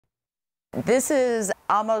This is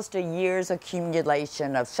almost a year's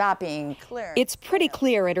accumulation of shopping clearance. It's pretty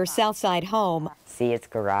clear at her Southside home. See, it's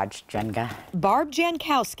garage Jenga. Barb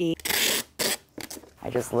Jankowski I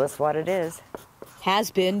just list what it is. has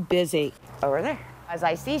been busy. Over there. As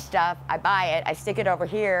I see stuff, I buy it, I stick it over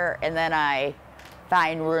here, and then I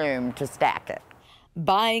find room to stack it.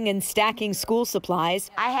 Buying and stacking school supplies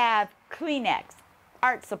I have Kleenex,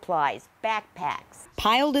 art supplies, backpacks,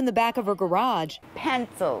 piled in the back of her garage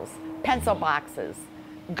pencils, pencil boxes,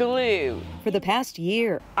 glue. for the past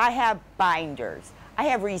year, I have binders. I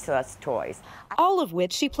have recess toys. all of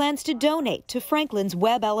which she plans to donate to Franklin's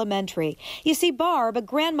Webb Elementary. You see, Barb, a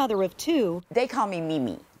grandmother of 2, They call me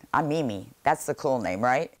Mimi. I'm Mimi. That's the cool name,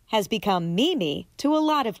 right? has become Mimi to a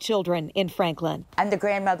lot of children in Franklin. I'm the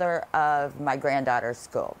grandmother of my granddaughter's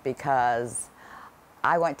school because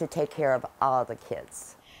I want to take care of all the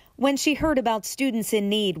kids. When she heard about students in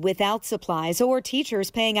need without supplies or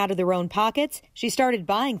teachers paying out of their own pockets, she started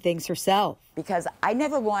buying things herself. Because I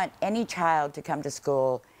never want any child to come to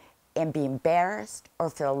school and be embarrassed or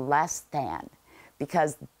feel less than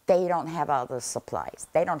because they don't have all the supplies.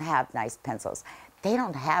 They don't have nice pencils. They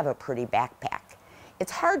don't have a pretty backpack.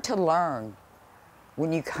 It's hard to learn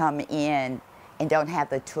when you come in and don't have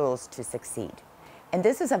the tools to succeed. And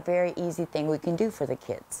this is a very easy thing we can do for the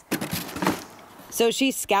kids. So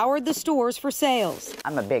she scoured the stores for sales.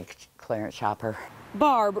 I'm a big clearance shopper.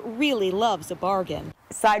 Barb really loves a bargain.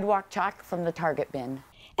 Sidewalk chalk from the Target bin.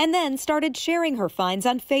 And then started sharing her finds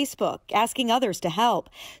on Facebook, asking others to help.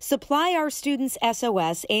 Supply Our Students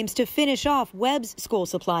SOS aims to finish off Webb's school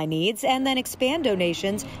supply needs and then expand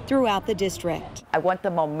donations throughout the district. I want the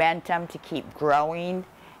momentum to keep growing,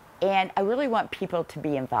 and I really want people to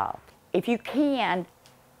be involved. If you can,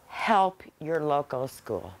 help your local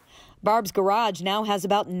school. Barb's garage now has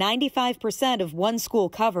about 95% of one school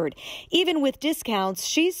covered. Even with discounts,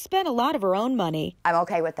 she's spent a lot of her own money. I'm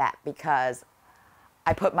okay with that because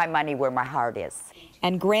I put my money where my heart is.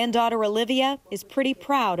 And granddaughter Olivia is pretty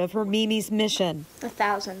proud of her Mimi's mission.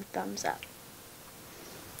 1,000 thumbs up.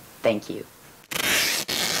 Thank you.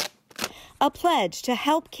 A pledge to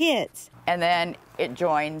help kids. And then it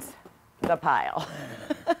joins the pile.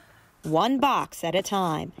 One box at a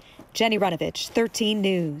time. Jenny Runovich, 13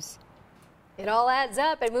 News. It all adds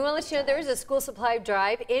up, and we want to let you know there is a school supply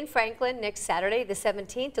drive in Franklin next Saturday, the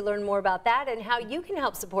 17th. To learn more about that and how you can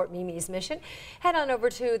help support Mimi's mission, head on over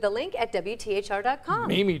to the link at WTHR.com.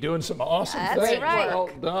 Mimi doing some awesome That's things. right. Well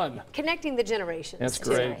done. Connecting the generations. That's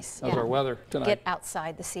great. Nice. How's our weather tonight? Get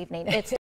outside this evening. It's